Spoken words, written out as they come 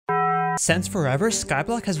Since forever,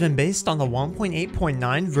 Skyblock has been based on the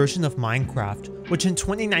 1.8.9 version of Minecraft, which in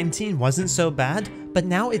 2019 wasn't so bad, but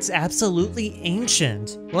now it's absolutely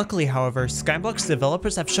ancient. Luckily, however, Skyblock's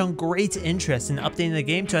developers have shown great interest in updating the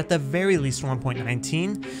game to at the very least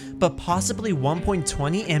 1.19, but possibly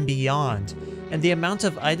 1.20 and beyond. And the amount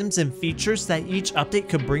of items and features that each update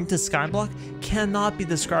could bring to Skyblock cannot be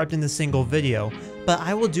described in a single video, but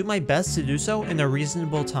I will do my best to do so in a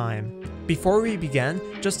reasonable time. Before we begin,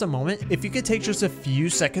 just a moment, if you could take just a few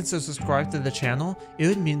seconds to subscribe to the channel, it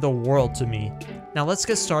would mean the world to me. Now let's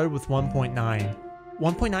get started with 1.9.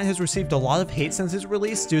 1.9 has received a lot of hate since its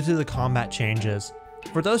release due to the combat changes.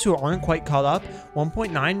 For those who aren't quite caught up,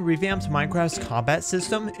 1.9 revamped Minecraft's combat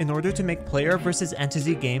system in order to make player versus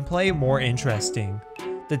entity gameplay more interesting.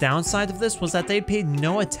 The downside of this was that they paid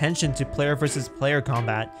no attention to player versus player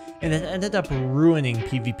combat, and it ended up ruining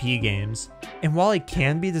PvP games. And while it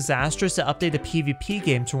can be disastrous to update a PvP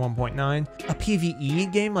game to 1.9, a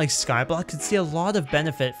PvE game like Skyblock could see a lot of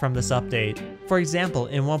benefit from this update. For example,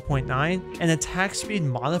 in 1.9, an attack speed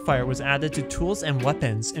modifier was added to tools and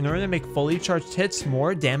weapons in order to make fully charged hits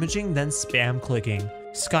more damaging than spam clicking.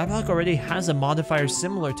 Skyblock already has a modifier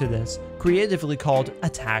similar to this, creatively called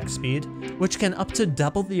attack speed, which can up to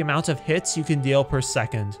double the amount of hits you can deal per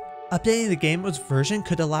second. Updating the game mode's version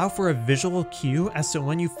could allow for a visual cue as to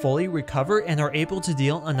when you fully recover and are able to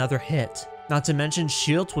deal another hit. Not to mention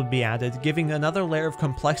shields would be added, giving another layer of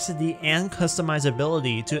complexity and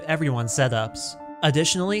customizability to everyone's setups.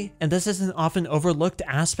 Additionally, and this is an often overlooked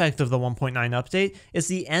aspect of the 1.9 update, is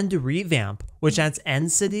the end revamp, which adds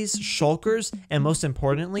end cities, shulkers, and most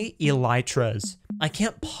importantly, elytras. I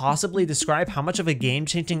can't possibly describe how much of a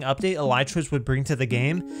game-changing update elytras would bring to the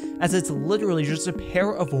game, as it's literally just a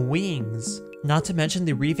pair of wings. Not to mention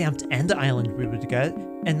the revamped end island we would get,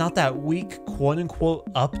 and not that weak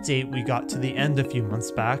quote-unquote update we got to the end a few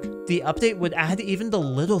months back. The update would add even the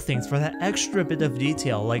little things for that extra bit of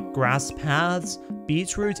detail like grass paths,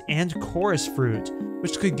 beetroot, and chorus fruit,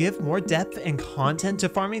 which could give more depth and content to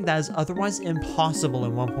farming that is otherwise impossible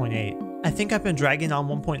in 1.8. I think I've been dragging on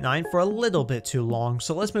 1.9 for a little bit too long,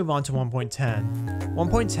 so let's move on to 1.10.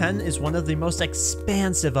 1.10 is one of the most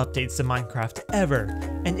expansive updates to Minecraft ever,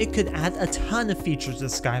 and it could add a ton of features to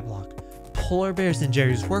Skyblock. Polar bears in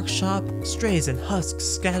Jerry's workshop, strays and husks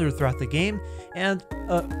scattered throughout the game, and,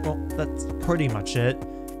 well, that's pretty much it.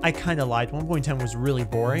 I kinda lied, 1.10 was really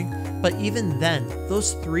boring, but even then,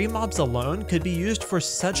 those 3 mobs alone could be used for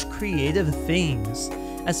such creative things,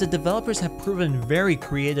 as the developers have proven very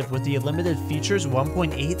creative with the limited features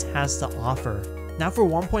 1.8 has to offer. Now for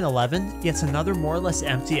 1.11, yet another more or less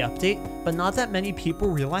empty update, but not that many people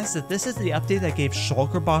realize that this is the update that gave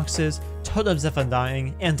shulker boxes, totems of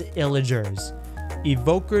undying, and illagers.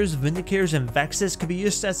 Evokers, Vindicators, and Vexes could be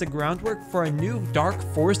used as the groundwork for a new Dark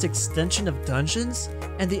Forest extension of dungeons,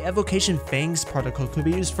 and the Evocation Fangs particle could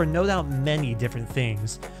be used for no doubt many different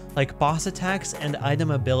things, like boss attacks and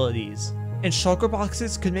item abilities. And shulker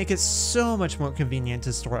boxes could make it so much more convenient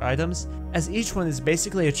to store items, as each one is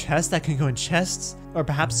basically a chest that can go in chests, or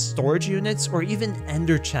perhaps storage units, or even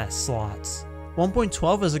ender chest slots.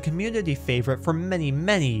 1.12 is a community favorite for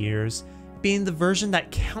many years, being the version that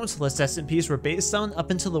countless SMPs were based on up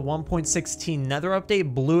until the 1.16 Nether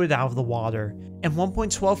update blew it out of the water. And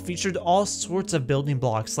 1.12 featured all sorts of building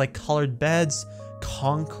blocks like colored beds,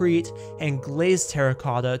 concrete, and glazed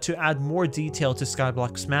terracotta to add more detail to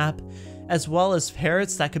Skyblock's map, as well as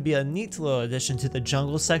parrots that could be a neat little addition to the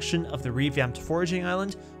jungle section of the revamped foraging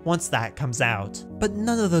island once that comes out. But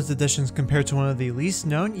none of those additions compare to one of the least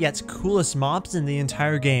known yet coolest mobs in the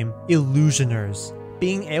entire game, Illusioners.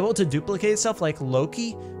 Being able to duplicate stuff like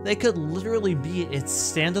Loki, they could literally be its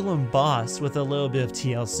standalone boss with a little bit of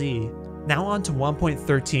TLC. Now on to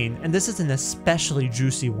 1.13, and this is an especially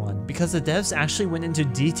juicy one, because the devs actually went into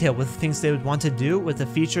detail with the things they would want to do with the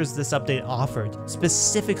features this update offered,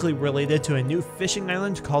 specifically related to a new fishing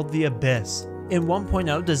island called the Abyss. In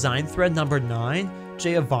 1.0 design thread number 9,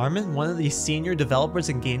 Jay Varman, one of the senior developers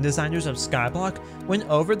and game designers of Skyblock, went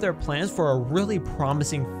over their plans for a really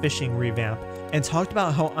promising fishing revamp, and talked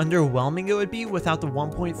about how underwhelming it would be without the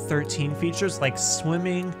 1.13 features like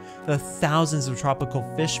swimming, the thousands of tropical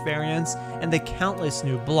fish variants, and the countless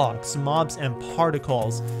new blocks, mobs, and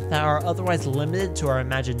particles that are otherwise limited to our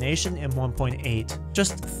imagination in 1.8.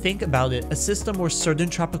 Just think about it, a system where certain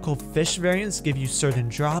tropical fish variants give you certain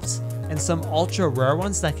drops, and some ultra rare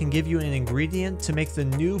ones that can give you an ingredient to make the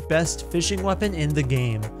new best fishing weapon in the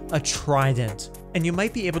game, a trident. And you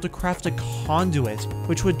might be able to craft a conduit,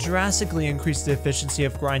 which would drastically increase the efficiency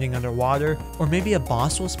of grinding underwater, or maybe a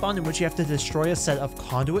boss will spawn in which you have to destroy a set of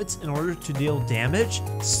conduits in order to deal damage,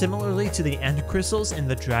 similarly to the end crystals in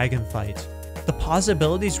the dragon fight. The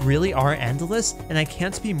possibilities really are endless, and I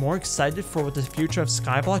can't be more excited for what the future of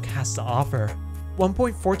Skyblock has to offer.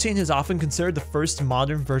 1.14 is often considered the first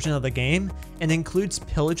modern version of the game, and includes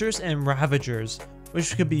pillagers and ravagers,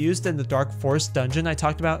 which could be used in the Dark Forest dungeon I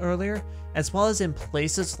talked about earlier, as well as in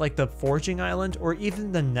places like the Forging Island or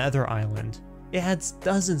even the Nether Island. It adds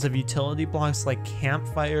dozens of utility blocks like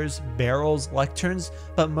campfires, barrels, lecterns,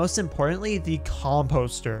 but most importantly, the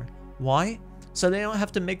composter. Why? So they don't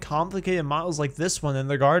have to make complicated models like this one in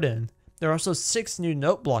the garden. There are also 6 new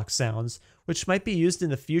note block sounds, which might be used in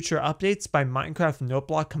the future updates by Minecraft note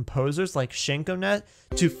block composers like Shankonet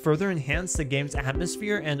to further enhance the game's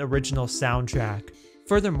atmosphere and original soundtrack.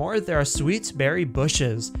 Furthermore, there are sweet berry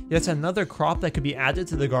bushes, yet another crop that could be added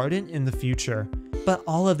to the garden in the future. But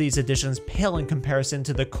all of these additions pale in comparison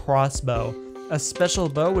to the crossbow, a special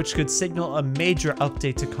bow which could signal a major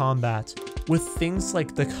update to combat. With things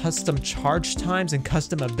like the custom charge times and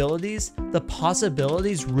custom abilities, the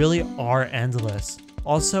possibilities really are endless.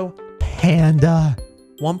 Also, Panda!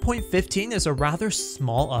 1.15 is a rather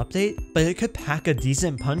small update, but it could pack a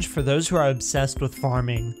decent punch for those who are obsessed with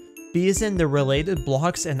farming. These and the related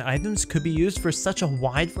blocks and items could be used for such a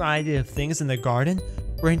wide variety of things in the garden,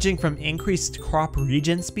 ranging from increased crop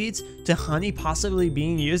regen speeds to honey possibly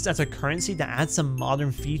being used as a currency to add some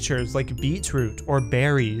modern features like beetroot or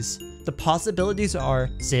berries. The possibilities are,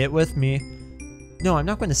 say it with me. No, I'm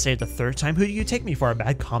not going to say it a third time. Who do you take me for, a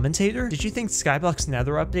bad commentator? Did you think Skyblock's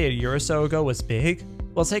Nether update a year or so ago was big?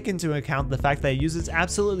 Well, take into account the fact that it uses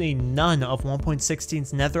absolutely none of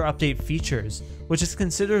 1.16's Nether update features, which is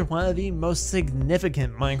considered one of the most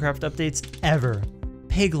significant Minecraft updates ever.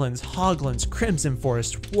 Piglins, Hoglins, Crimson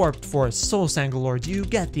Forest, Warped Forest, Soul Sand Galore, do you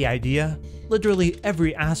get the idea? Literally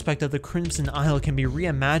every aspect of the Crimson Isle can be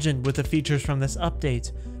reimagined with the features from this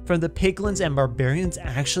update. From the Piglins and Barbarians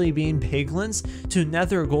actually being Piglins, to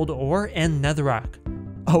Nether Gold Ore and Netherrack.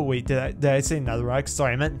 Oh wait, did I say Netherrack?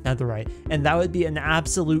 Sorry, I meant Netherite. And that would be an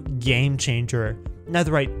absolute game changer.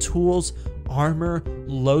 Netherite tools, armor,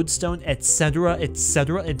 lodestone, etc,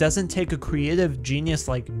 etc. It doesn't take a creative genius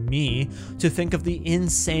like me to think of the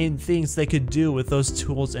insane things they could do with those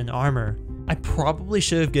tools and armor. I probably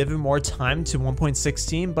should have given more time to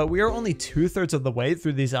 1.16, but we are only 2/3 of the way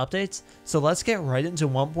through these updates, so let's get right into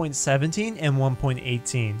 1.17 and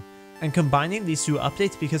 1.18. And combining these two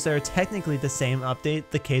updates because they are technically the same update,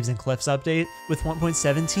 the Caves and Cliffs update, with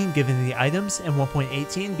 1.17 giving the items and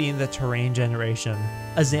 1.18 being the terrain generation.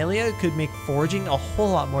 Azalea could make foraging a whole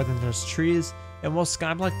lot more than just trees, and while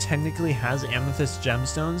Skyblock technically has amethyst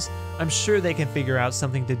gemstones, I'm sure they can figure out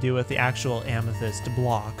something to do with the actual amethyst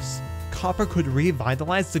blocks. Copper could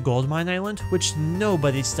revitalize the Goldmine Island, which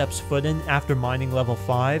nobody steps foot in after mining level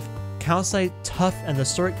 5. Calcite, Tuff, and the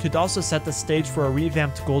Sort could also set the stage for a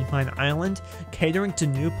revamped Goldmine Island, catering to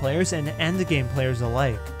new players and endgame players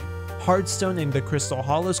alike. Hardstone and the Crystal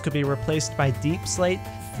Hollows could be replaced by Deep Slate,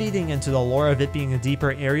 feeding into the lore of it being a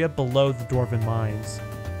deeper area below the Dwarven Mines.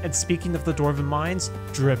 And speaking of the Dwarven Mines,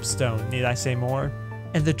 Dripstone, need I say more?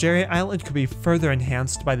 And the Jerry Island could be further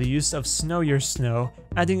enhanced by the use of Snow Your Snow,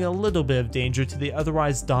 adding a little bit of danger to the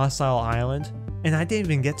otherwise docile island. And I didn't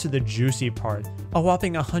even get to the juicy part. A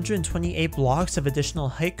whopping 128 blocks of additional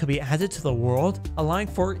height could be added to the world, allowing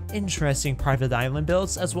for interesting private island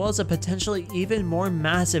builds as well as a potentially even more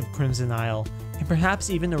massive Crimson Isle, and perhaps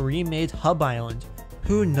even a remade hub island.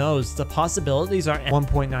 Who knows, the possibilities are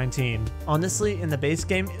 1.19. Honestly, in the base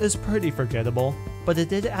game, it was pretty forgettable, but it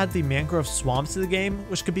did add the mangrove swamps to the game,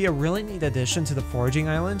 which could be a really neat addition to the foraging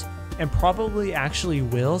island, and probably actually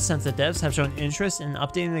will since the devs have shown interest in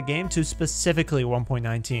updating the game to specifically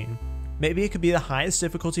 1.19. Maybe it could be the highest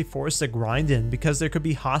difficulty forest to grind in because there could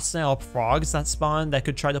be hostile frogs that spawn that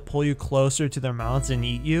could try to pull you closer to their mouths and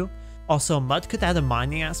eat you. Also, mud could add a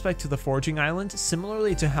mining aspect to the foraging island,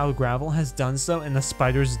 similarly to how gravel has done so in the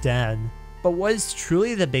Spider's Den. But what is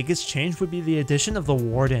truly the biggest change would be the addition of the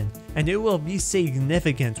Warden, and it will be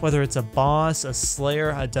significant whether it's a boss, a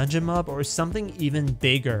slayer, a dungeon mob, or something even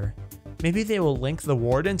bigger. Maybe they will link the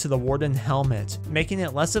Warden to the Warden helmet, making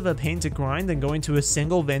it less of a pain to grind than going to a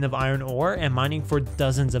single vein of iron ore and mining for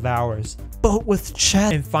dozens of hours. But with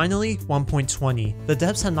chest. And finally, 1.20. The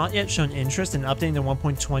devs have not yet shown interest in updating to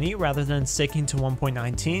 1.20 rather than sticking to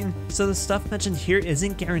 1.19, so the stuff mentioned here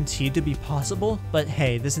isn't guaranteed to be possible, but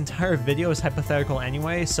hey, this entire video is hypothetical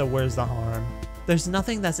anyway, so where's the harm? There's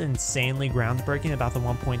nothing that's insanely groundbreaking about the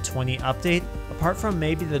 1.20 update, apart from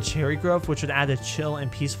maybe the cherry grove, which would add a chill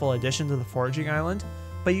and peaceful addition to the foraging island,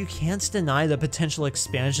 but you can't deny the potential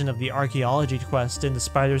expansion of the archaeology quest in the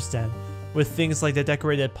Spider's Den, with things like the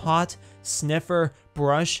decorated pot, sniffer,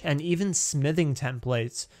 brush, and even smithing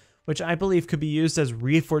templates, which I believe could be used as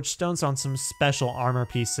reforged stones on some special armor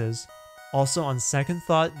pieces. Also, on second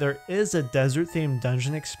thought, there is a desert-themed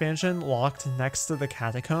dungeon expansion locked next to the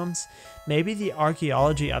catacombs. Maybe the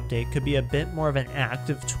archaeology update could be a bit more of an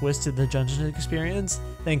active twist to the dungeon experience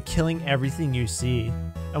than killing everything you see.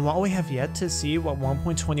 And while we have yet to see what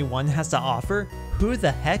 1.21 has to offer, who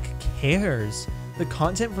the heck cares? The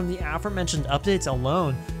content from the aforementioned updates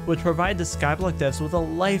alone would provide the Skyblock devs with a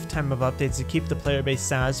lifetime of updates to keep the player base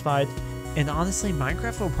satisfied. And honestly,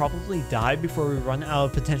 Minecraft will probably die before we run out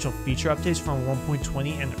of potential feature updates from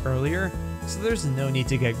 1.20 and earlier, so there's no need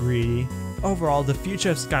to get greedy. Overall, the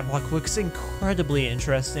future of Skyblock looks incredibly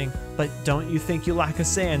interesting, but don't you think you lack a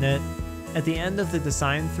say in it? At the end of the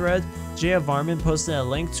design thread, Jaya Varman posted a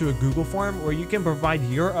link to a Google form where you can provide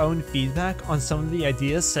your own feedback on some of the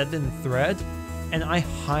ideas said in the thread, and I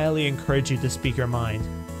highly encourage you to speak your mind.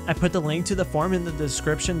 I put the link to the form in the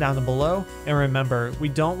description down below, and remember, we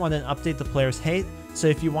don't want an update the players hate, so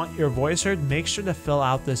if you want your voice heard, make sure to fill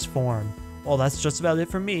out this form. Well, that's just about it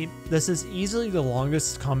for me. This is easily the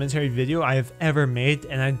longest commentary video I have ever made,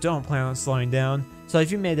 and I don't plan on slowing down. So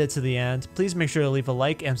if you made it to the end, please make sure to leave a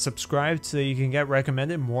like and subscribe so you can get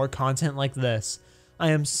recommended more content like this. I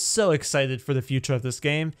am so excited for the future of this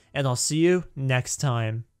game, and I'll see you next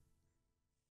time.